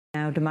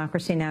Now,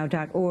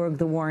 democracynow.org,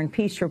 The War and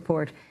Peace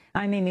Report.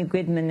 I'm Amy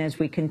Goodman as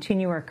we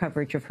continue our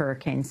coverage of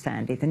Hurricane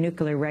Sandy. The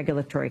Nuclear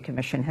Regulatory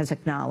Commission has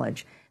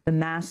acknowledged the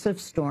massive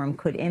storm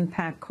could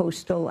impact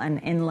coastal and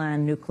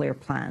inland nuclear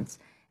plants.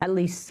 At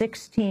least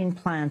 16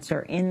 plants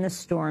are in the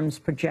storm's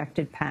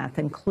projected path,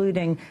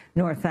 including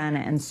North Anna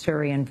and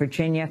Surrey in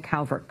Virginia,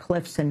 Calvert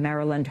Cliffs in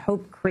Maryland,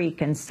 Hope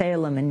Creek and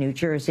Salem in New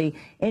Jersey,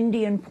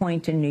 Indian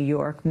Point in New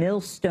York,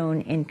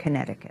 Millstone in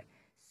Connecticut.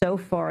 So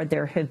far,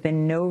 there have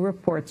been no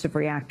reports of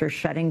reactors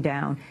shutting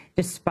down,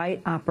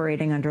 despite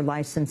operating under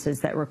licenses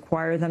that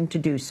require them to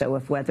do so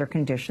if weather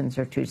conditions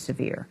are too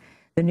severe.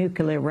 The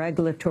Nuclear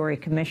Regulatory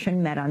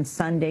Commission met on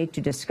Sunday to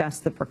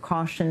discuss the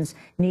precautions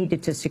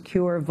needed to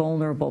secure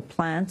vulnerable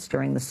plants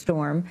during the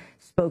storm.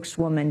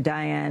 Spokeswoman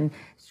Diane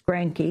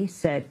Skranke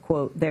said,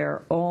 quote,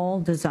 "They're all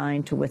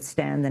designed to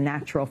withstand the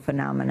natural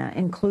phenomena,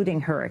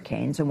 including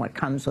hurricanes and what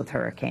comes with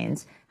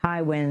hurricanes,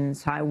 high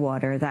winds, high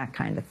water, that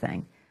kind of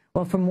thing."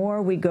 Well, for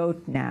more, we go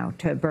now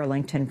to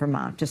Burlington,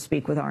 Vermont, to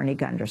speak with Arnie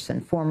Gunderson,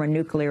 former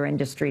nuclear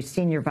industry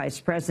senior vice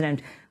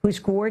president, who's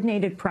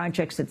coordinated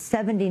projects at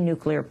 70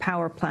 nuclear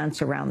power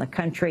plants around the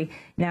country,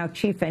 now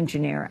chief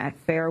engineer at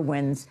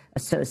Fairwinds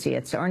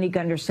Associates. Arnie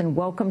Gunderson,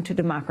 welcome to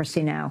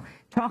Democracy Now!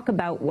 Talk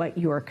about what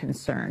you're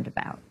concerned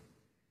about.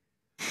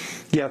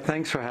 Yeah,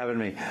 thanks for having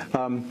me.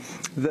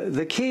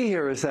 The key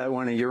here is that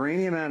when a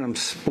uranium atom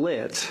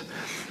splits,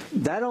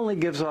 that only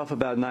gives off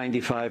about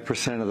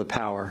 95% of the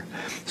power.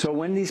 So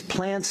when these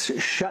plants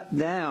shut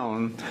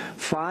down,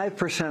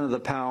 5% of the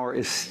power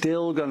is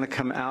still going to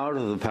come out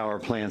of the power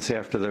plants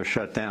after they're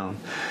shut down.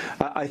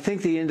 I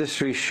think the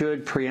industry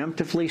should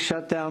preemptively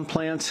shut down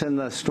plants in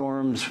the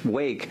storm's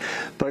wake,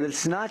 but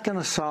it's not going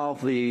to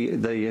solve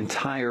the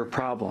entire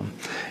problem.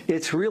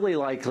 It's really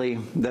likely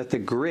that the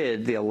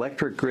grid, the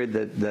electric grid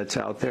that's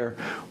out there,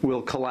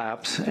 will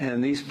collapse,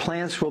 and these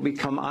plants will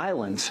become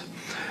islands.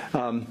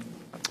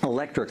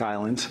 Electric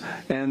islands,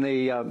 and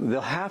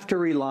they'll have to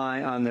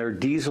rely on their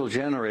diesel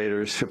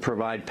generators to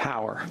provide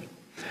power.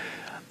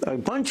 A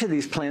bunch of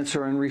these plants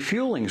are in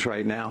refuelings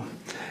right now,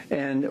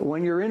 and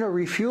when you're in a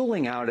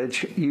refueling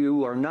outage,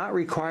 you are not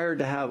required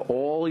to have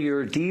all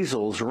your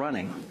diesels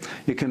running.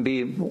 You can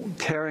be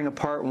tearing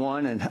apart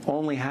one and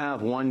only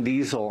have one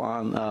diesel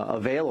on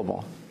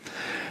available.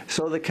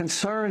 So the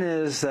concern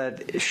is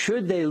that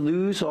should they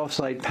lose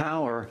off-site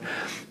power,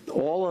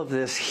 all of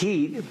this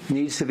heat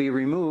needs to be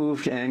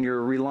removed, and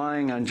you're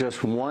relying on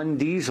just one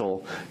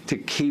diesel to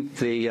keep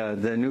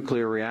the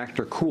nuclear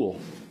reactor cool.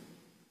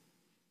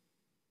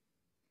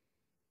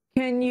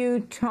 Can you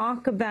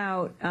talk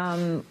about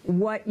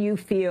what you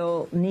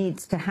feel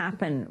needs to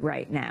happen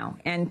right now,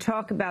 and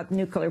talk about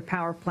nuclear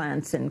power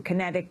plants in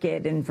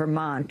Connecticut and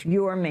Vermont,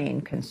 your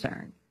main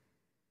concern?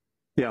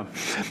 Yeah,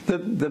 the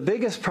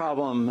biggest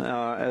problem,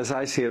 as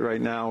I see it right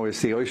now,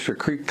 is the Oyster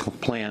Creek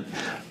plant,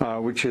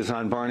 which is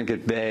on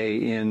Barnegat Bay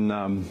in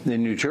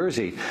New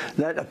Jersey.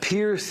 That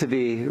appears to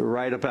be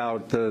right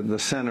about the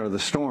center of the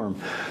storm.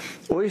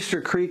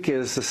 Oyster Creek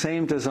is the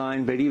same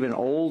design, but even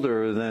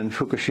older than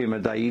Fukushima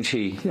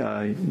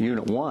Daiichi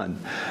Unit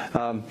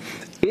 1.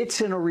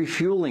 It's in a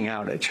refueling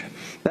outage.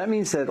 That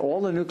means that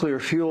all the nuclear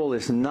fuel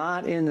is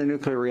not in the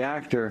nuclear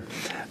reactor,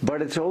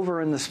 but it's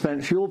over in the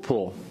spent fuel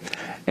pool.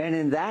 And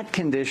in that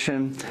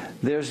condition,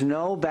 there's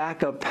no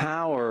backup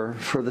power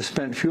for the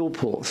spent fuel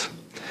pools.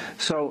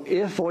 So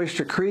if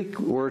Oyster Creek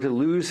were to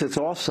lose its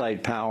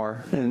off-site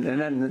power, and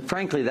then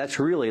frankly that's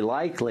really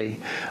likely,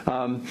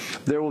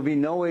 there will be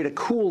no way to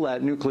cool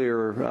that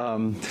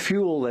nuclear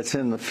fuel that's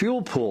in the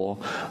fuel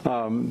pool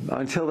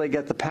until they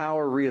get the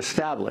power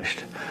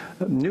reestablished.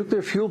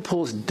 Nuclear fuel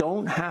pools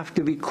don't have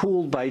to be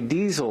cooled by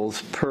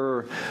diesels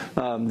per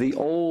the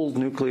old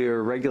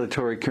Nuclear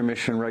Regulatory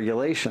Commission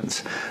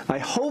regulations. I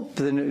hope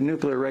the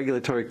Nuclear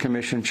Regulatory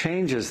Commission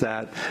changes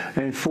that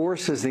and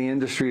forces the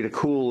industry to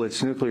cool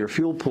its nuclear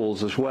fuel pools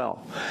as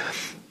well.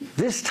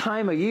 This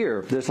time of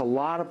year, there's a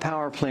lot of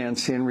power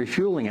plants in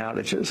refueling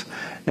outages,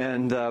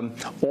 and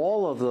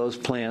all of those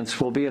plants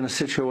will be in a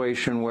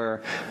situation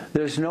where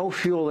there's no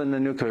fuel in the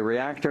nuclear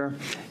reactor.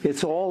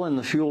 It's all in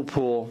the fuel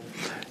pool.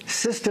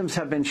 Systems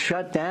have been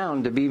shut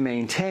down to be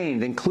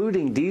maintained,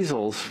 including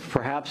diesels,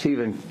 perhaps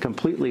even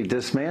completely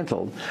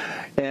dismantled.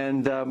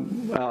 And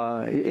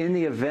in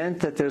the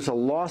event that there's a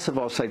loss of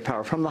off-site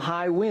power from the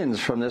high winds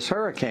from this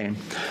hurricane,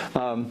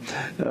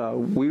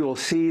 we will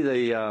see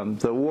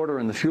the water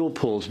in the fuel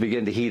pools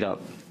begin to heat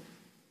up.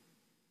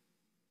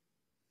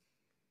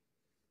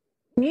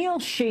 Neil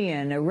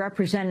Sheehan, a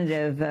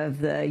representative of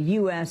the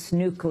U.S.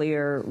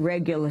 Nuclear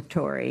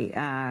Regulatory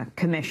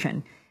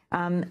Commission,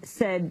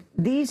 said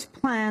these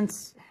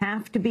plants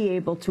have to be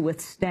able to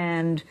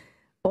withstand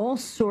all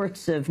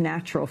sorts of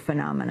natural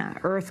phenomena,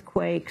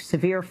 earthquakes,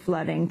 severe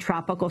flooding,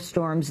 tropical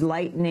storms,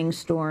 lightning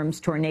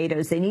storms,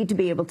 tornadoes. They need to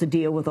be able to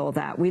deal with all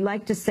that. We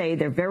like to say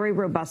they're very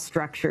robust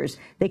structures.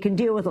 They can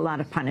deal with a lot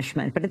of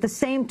punishment, but at the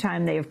same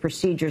time, they have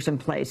procedures in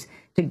place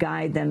to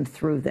guide them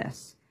through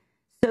this.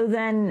 So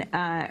then,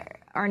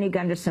 Arnie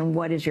Gunderson,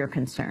 what is your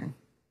concern?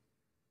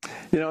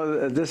 You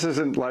know, this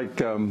isn't like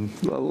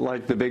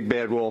the big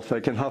bad wolf. They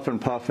can huff and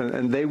puff,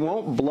 and they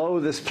won't blow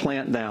this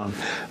plant down,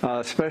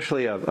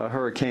 especially a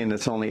hurricane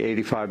that's only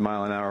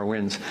 85-mile-an-hour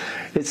winds.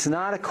 It's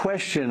not a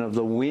question of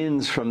the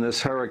winds from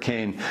this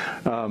hurricane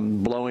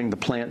blowing the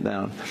plant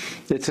down.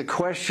 It's a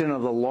question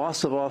of the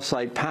loss of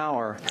off-site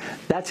power.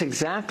 That's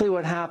exactly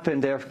what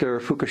happened after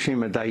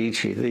Fukushima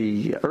Daiichi.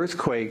 The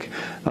earthquake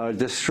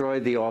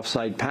destroyed the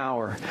off-site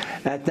power.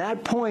 At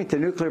that point, the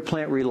nuclear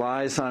plant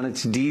relies on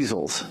its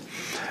diesels.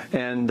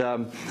 And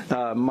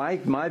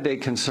my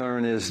big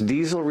concern is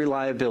diesel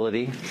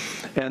reliability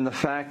and the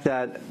fact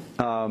that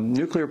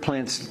nuclear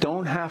plants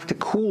don't have to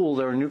cool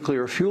their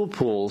nuclear fuel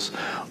pools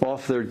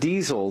off their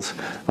diesels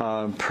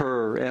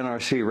per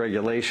NRC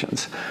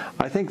regulations.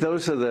 I think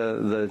those are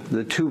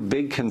the two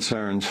big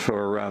concerns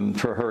for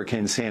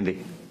Hurricane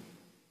Sandy.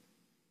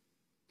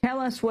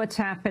 Tell us what's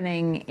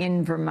happening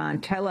in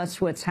Vermont. Tell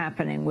us what's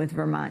happening with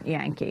Vermont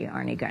Yankee,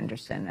 Arnie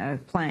Gunderson, a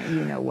plant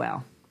you know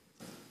well.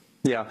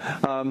 Yeah,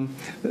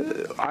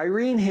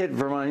 Irene hit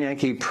Vermont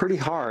Yankee pretty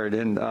hard,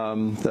 and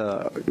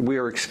we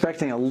were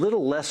expecting a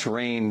little less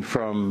rain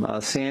from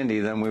Sandy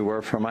than we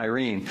were from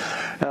Irene.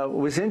 It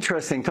was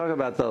interesting, talk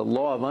about the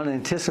law of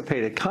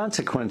unanticipated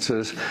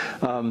consequences.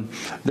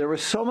 There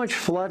was so much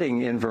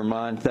flooding in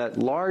Vermont that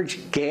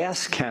large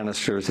gas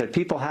canisters that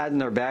people had in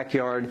their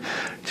backyard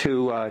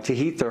to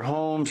heat their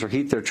homes or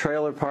heat their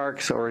trailer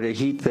parks or to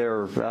heat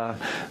their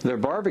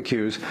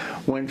barbecues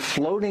went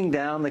floating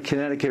down the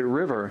Connecticut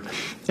River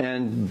and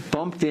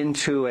bumped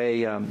into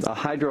a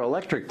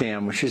hydroelectric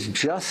dam, which is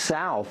just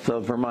south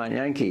of Vermont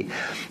Yankee.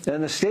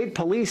 And the state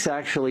police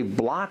actually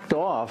blocked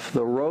off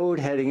the road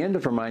heading into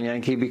Vermont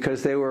Yankee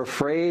because they were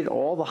afraid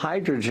all the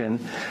hydrogen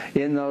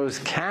in those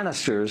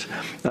canisters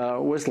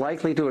was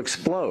likely to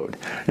explode.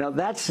 Now,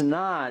 that's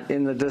not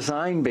in the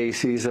design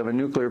bases of a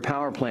nuclear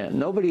power plant.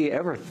 Nobody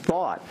ever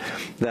thought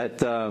that,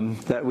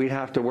 that we'd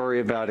have to worry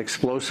about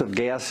explosive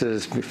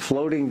gases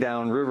floating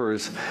down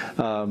rivers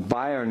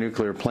by our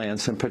nuclear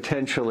plants and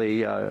potentially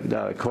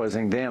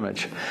causing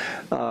damage.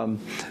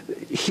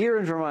 Here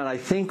in Vermont, I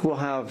think we'll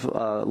have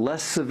a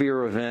less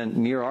severe event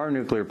near our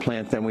nuclear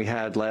plant than we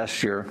had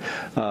last year,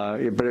 but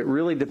it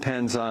really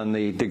depends on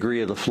the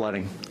degree of the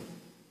flooding.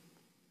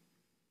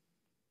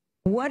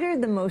 What are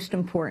the most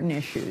important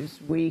issues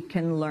we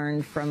can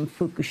learn from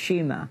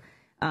Fukushima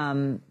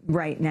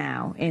right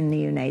now in the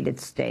United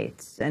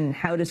States, and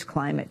how does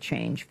climate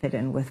change fit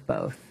in with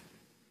both?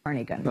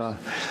 Arnie Gunderson.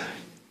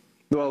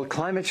 Well,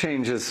 climate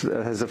change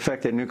has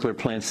affected nuclear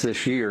plants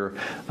this year.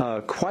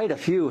 Quite a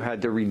few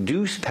had to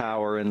reduce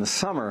power in the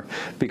summer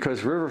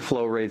because river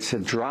flow rates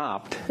had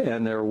dropped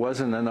and there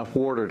wasn't enough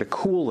water to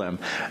cool them.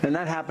 And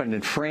that happened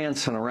in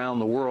France and around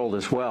the world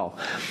as well.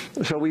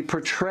 So we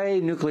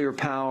portray nuclear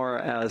power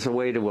as a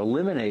way to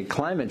eliminate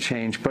climate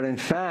change, but in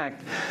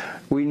fact,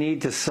 we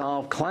need to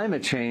solve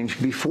climate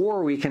change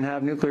before we can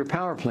have nuclear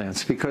power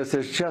plants because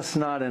there's just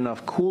not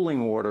enough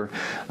cooling water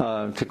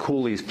to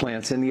cool these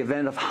plants in the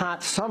event of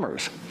hot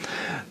summers.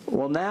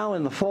 Well, now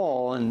in the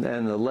fall, and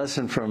the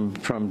lesson from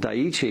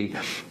Daiichi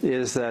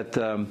is that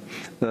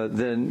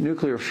the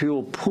nuclear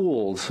fuel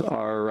pools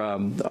are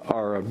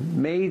a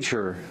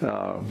major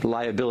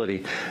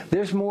liability.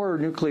 There's more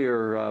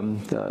nuclear,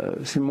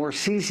 more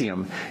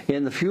cesium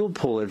in the fuel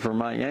pool at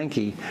Vermont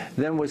Yankee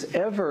than was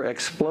ever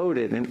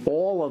exploded in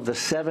all of the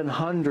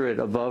 700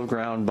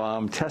 above-ground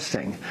bomb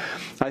testing.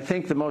 I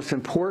think the most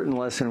important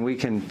lesson we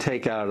can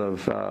take out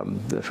of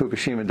the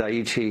Fukushima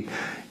Daiichi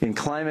in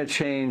climate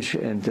change,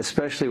 and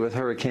especially with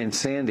Hurricane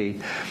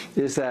Sandy,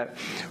 is that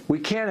we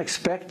can't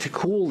expect to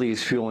cool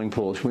these fueling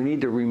pools. We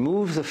need to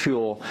remove the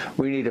fuel.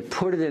 We need to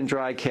put it in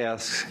dry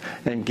casks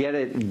and get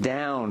it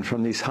down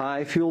from these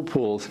high fuel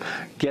pools,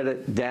 get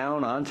it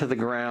down onto the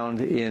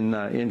ground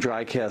in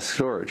dry cask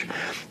storage.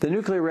 The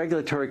Nuclear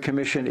Regulatory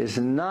Commission is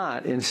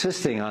not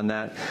insisting on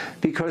that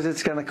because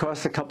it's going to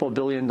cost a couple $2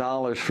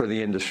 billion for the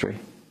industry.